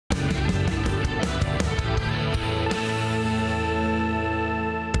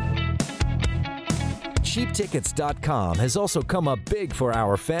CheapTickets.com has also come up big for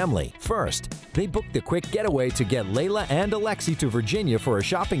our family. First, they booked the quick getaway to get Layla and Alexi to Virginia for a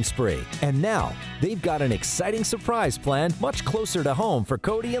shopping spree. And now, they've got an exciting surprise planned much closer to home for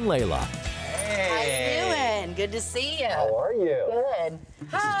Cody and Layla. Hey. How you doing? Good to see you. How are you? Good.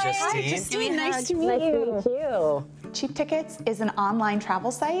 Hi, Justine. Nice to meet you. Cheap Tickets is an online travel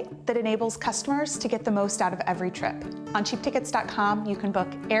site that enables customers to get the most out of every trip. On CheapTickets.com, you can book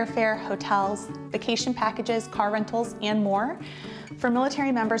airfare, hotels, vacation packages, car rentals, and more. For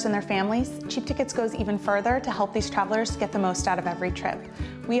military members and their families, Cheap Tickets goes even further to help these travelers get the most out of every trip.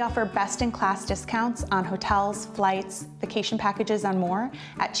 We offer best-in-class discounts on hotels, flights, vacation packages, and more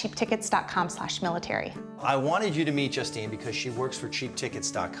at CheapTickets.com/military. I wanted you to meet Justine because she works for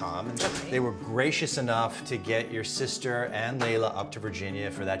CheapTickets.com, and they were gracious enough to get your sister and Layla up to Virginia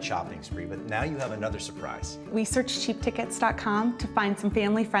for that shopping spree, but now you have another surprise. We searched CheapTickets.com to find some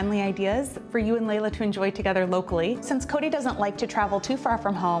family-friendly ideas for you and Layla to enjoy together locally. Since Cody doesn't like to travel too far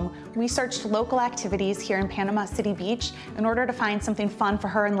from home, we searched local activities here in Panama City Beach in order to find something fun for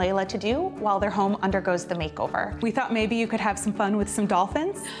her and Layla to do while their home undergoes the makeover. We thought maybe you could have some fun with some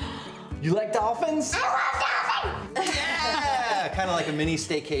dolphins. You like dolphins? I love dolphins! Yeah, kind of like a mini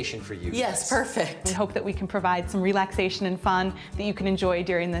staycation for you. Yes, perfect. We hope that we can provide some relaxation and fun that you can enjoy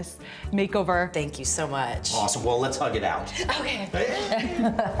during this makeover. Thank you so much. Awesome, well, let's hug it out. Okay.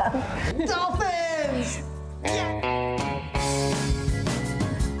 Dolphins!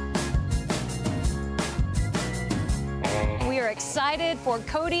 We are excited for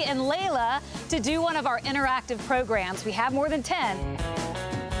Cody and Layla to do one of our interactive programs. We have more than 10.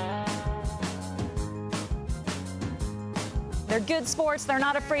 They're good sports. They're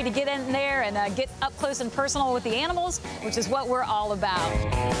not afraid to get in there and get up close and personal with the animals, which is what we're all about.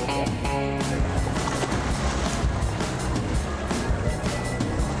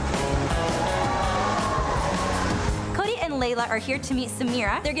 Cody and Layla are here to meet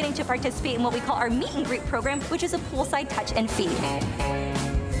Samira. They're getting to participate in what we call our meet and greet program, which is a poolside touch and feed.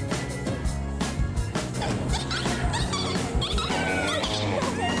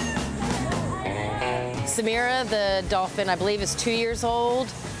 Samira, the dolphin, I believe is 2 years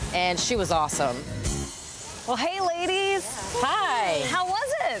old, and she was awesome. Well, hey, ladies. Hi. How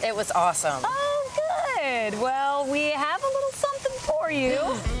was it? It was awesome. Oh, good. Well, we have a little something for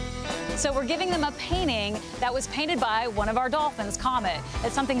you. So we're giving them a painting that was painted by one of our dolphins, Comet.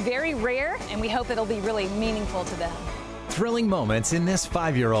 It's something very rare, and we hope it'll be really meaningful to them. Thrilling moments in this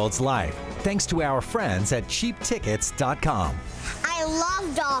 5-year-old's life, thanks to our friends at CheapTickets.com. I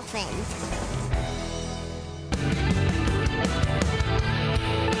love dolphins.